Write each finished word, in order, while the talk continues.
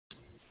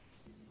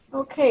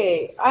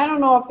Okay, I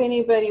don't know if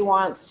anybody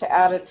wants to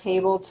add a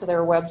table to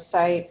their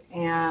website,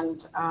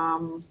 and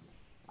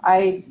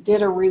I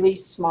did a really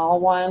small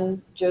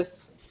one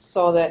just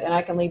so that, and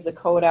I can leave the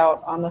code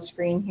out on the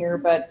screen here,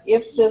 but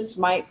if this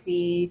might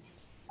be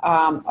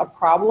a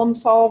problem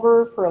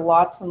solver for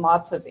lots and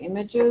lots of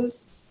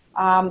images,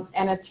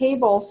 and a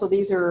table, so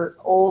these are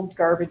old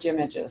garbage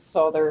images.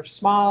 So they're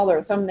small,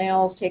 they're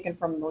thumbnails taken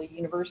from the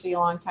university a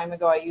long time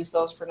ago. I use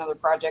those for another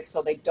project,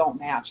 so they don't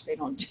match, they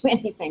don't do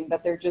anything,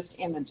 but they're just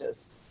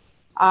images.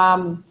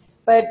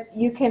 But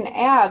you can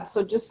add,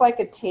 so just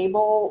like a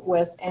table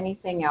with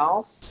anything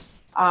else,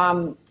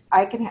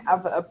 I can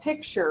have a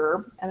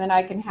picture, and then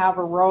I can have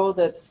a row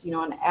that's, you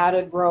know, an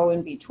added row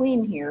in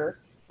between here,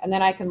 and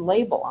then I can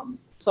label them.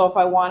 So if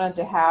I wanted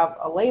to have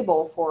a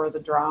label for the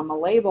drum, a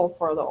label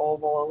for the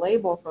oval, a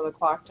label for the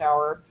clock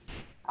tower,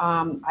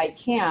 I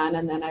can,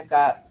 and then I've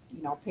got,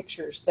 you know,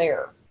 pictures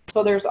there.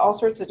 So there's all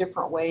sorts of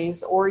different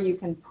ways, or you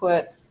can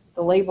put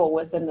the label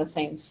within the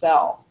same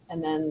cell,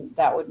 and then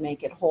that would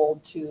make it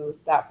hold to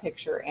that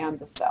picture and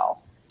the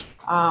cell.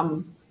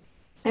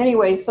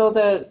 Anyway, so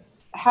the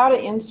how to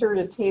insert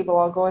a table,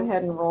 I'll go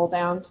ahead and roll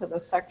down to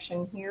the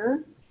section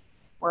here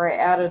where I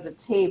added a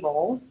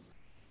table.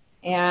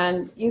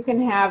 And you can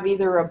have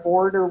either a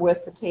border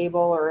with the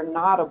table or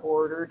not a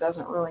border,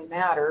 doesn't really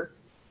matter.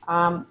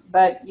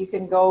 But you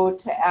can go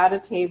to add a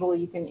table,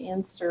 you can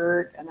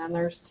insert, and then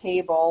there's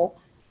table.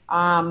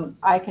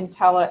 I can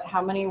tell it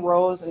how many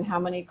rows and how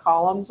many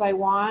columns I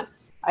want.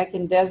 I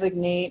can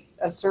designate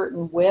a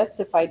certain width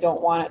if I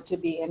don't want it to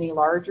be any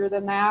larger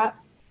than that.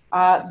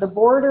 The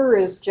border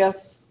is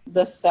just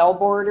the cell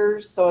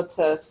borders, so it's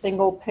a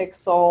single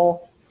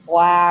pixel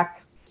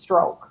black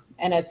stroke.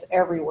 And it's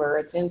everywhere.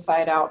 It's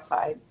inside,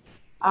 outside.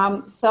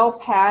 Cell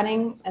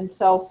padding and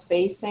cell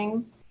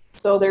spacing.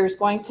 So there's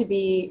going to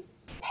be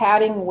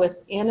padding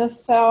within a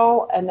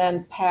cell and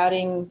then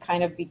padding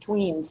kind of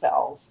between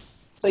cells.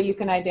 So you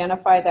can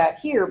identify that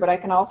here, but I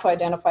can also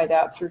identify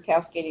that through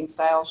cascading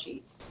style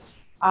sheets.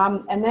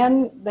 And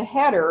then the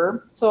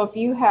header. So if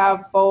you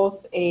have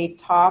both a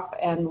top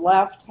and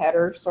left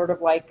header, sort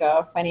of like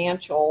a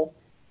financial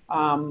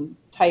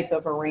type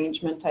of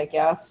arrangement, I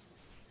guess,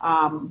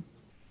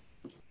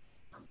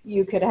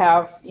 you could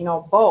have, you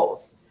know,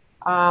 both.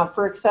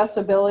 For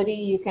accessibility,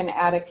 you can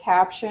add a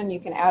caption, you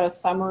can add a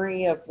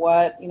summary of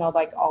what, you know,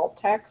 like alt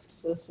text.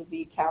 So this would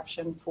be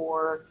caption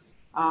for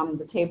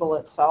the table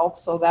itself.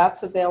 So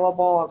that's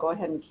available. I'll go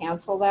ahead and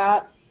cancel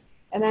that.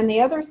 And then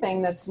the other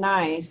thing that's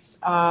nice,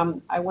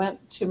 I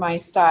went to my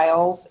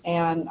styles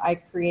and I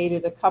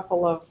created a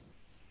couple of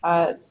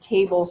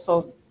tables.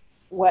 So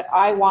what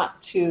I want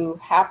to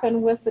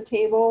happen with the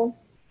table,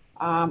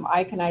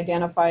 I can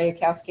identify a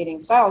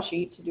cascading style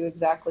sheet to do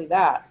exactly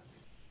that.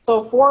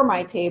 So for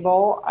my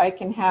table, I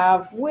can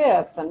have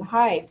width and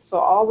height, so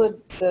all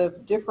the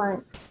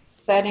different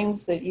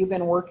settings that you've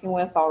been working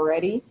with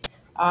already,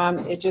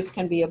 it just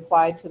can be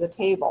applied to the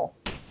table.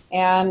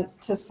 And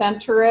to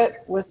center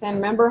it within,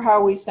 remember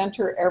how we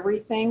center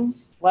everything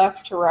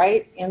left to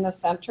right in the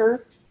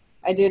center?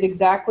 I did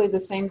exactly the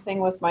same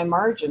thing with my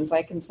margins.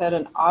 I can set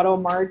an auto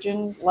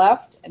margin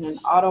left and an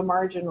auto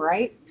margin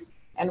right.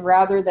 And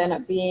rather than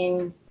it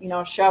being, you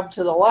know, shoved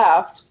to the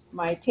left,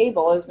 my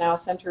table is now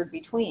centered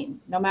between,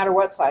 no matter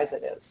what size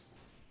it is.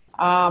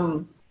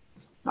 I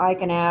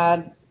can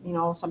add, you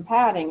know, some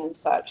padding and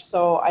such.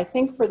 So I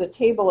think for the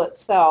table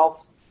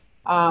itself,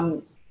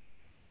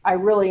 I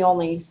really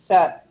only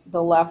set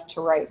the left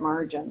to right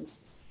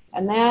margins.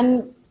 And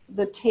then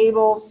the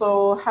table,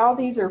 so how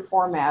these are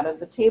formatted,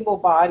 the table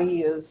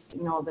body is,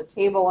 you know, the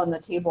table and the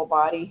table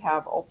body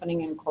have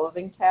opening and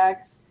closing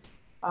tags.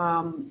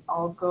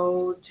 I'll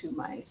go to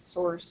my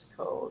source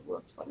code.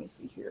 Whoops, let me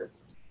see here.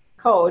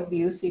 Code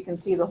view so you can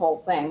see the whole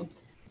thing.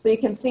 So you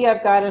can see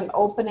I've got an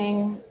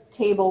opening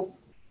table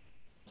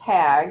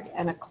tag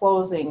and a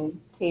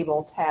closing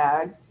table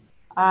tag.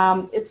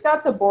 It's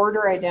got the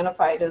border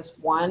identified as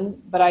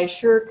 1, but I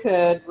sure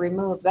could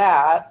remove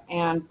that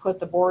and put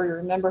the border.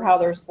 Remember how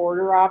there's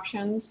border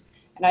options?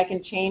 And I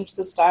can change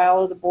the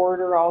style of the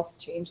border, I'll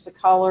change the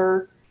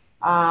color.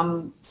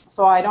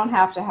 So I don't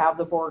have to have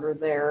the border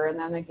there. And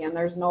then again,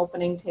 there's an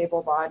opening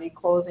table body,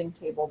 closing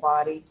table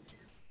body.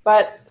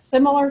 But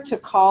similar to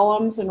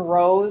columns and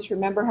rows,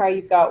 remember how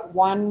you've got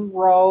one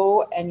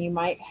row and you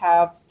might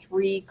have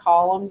 3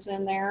 columns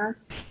in there,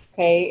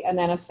 okay, and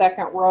then a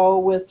second row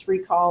with 3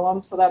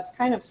 columns. So that's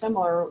kind of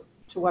similar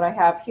to what I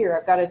have here.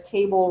 I've got a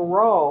table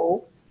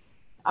row,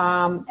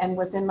 and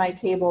within my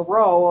table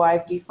row,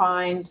 I've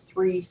defined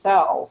 3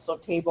 cells, so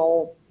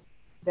table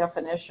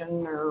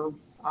definition or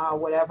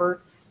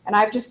whatever, and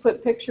I've just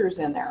put pictures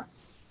in there.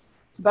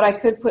 But I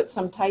could put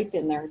some type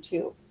in there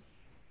too.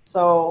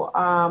 So,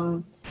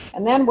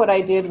 and then what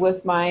I did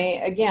with my,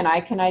 again, I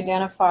can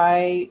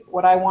identify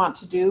what I want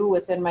to do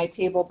within my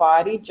table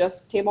body,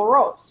 just table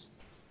rows.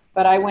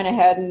 But I went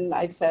ahead and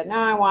I said, no,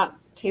 I want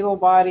table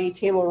body,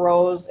 table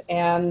rows,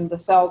 and the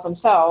cells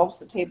themselves,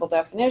 the table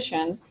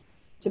definition,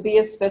 to be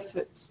a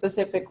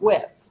specific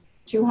width,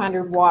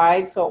 200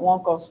 wide, so it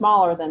won't go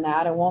smaller than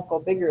that, it won't go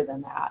bigger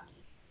than that.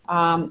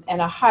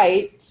 and a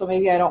height. So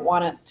maybe I don't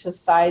want it to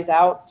size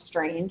out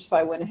strange, so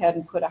I went ahead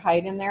and put a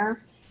height in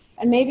there.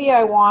 And maybe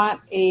I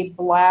want a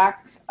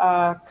black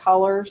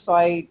color,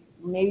 so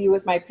maybe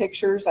with my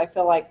pictures I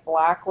feel like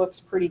black looks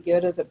pretty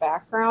good as a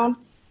background,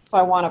 so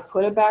I want to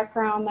put a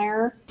background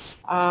there.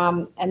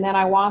 And then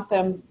I want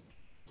them,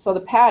 so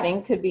the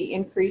padding could be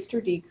increased or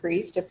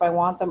decreased. If I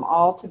want them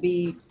all to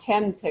be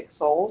 10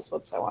 pixels,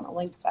 whoops, I want to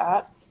link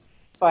that.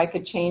 So I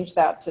could change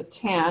that to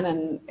 10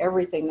 and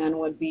everything then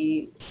would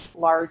be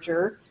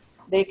larger.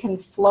 They can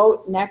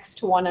float next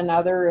to one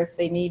another if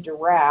they need to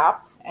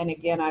wrap. And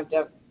again, I've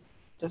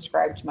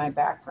described my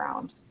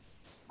background.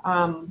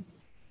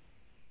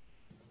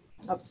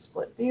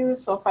 Split view.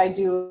 So if I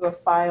do a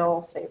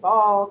file, save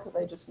all, because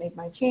I just made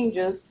my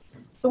changes,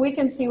 so we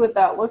can see what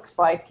that looks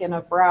like in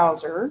a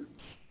browser.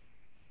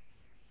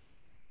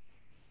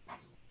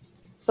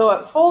 So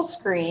at full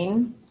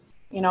screen,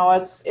 you know,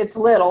 it's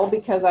little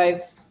because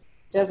I've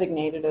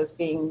designated as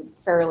being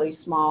fairly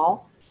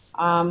small.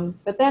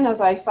 But then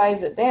as I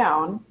size it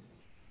down,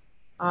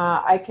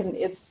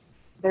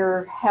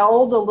 they're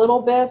held a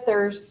little bit.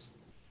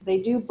 They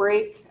do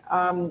break,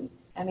 and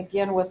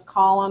again with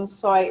columns.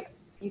 So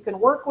you can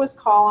work with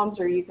columns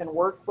or you can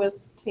work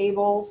with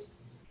tables,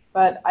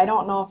 but I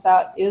don't know if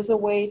that is a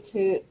way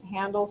to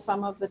handle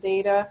some of the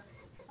data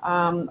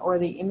or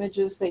the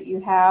images that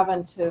you have,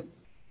 and to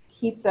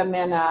keep them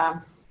in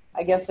a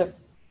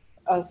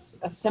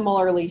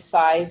similarly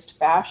sized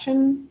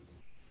fashion,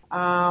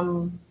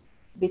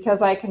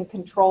 because I can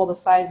control the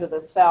size of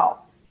the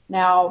cell.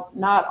 Now,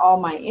 not all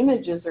my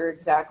images are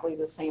exactly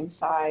the same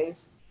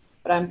size,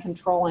 but I'm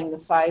controlling the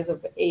size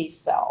of a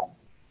cell.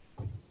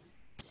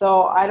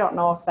 So I don't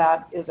know if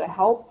that is a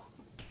help.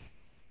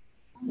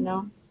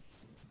 No?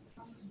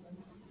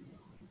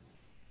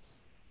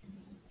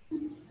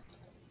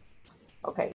 Okay.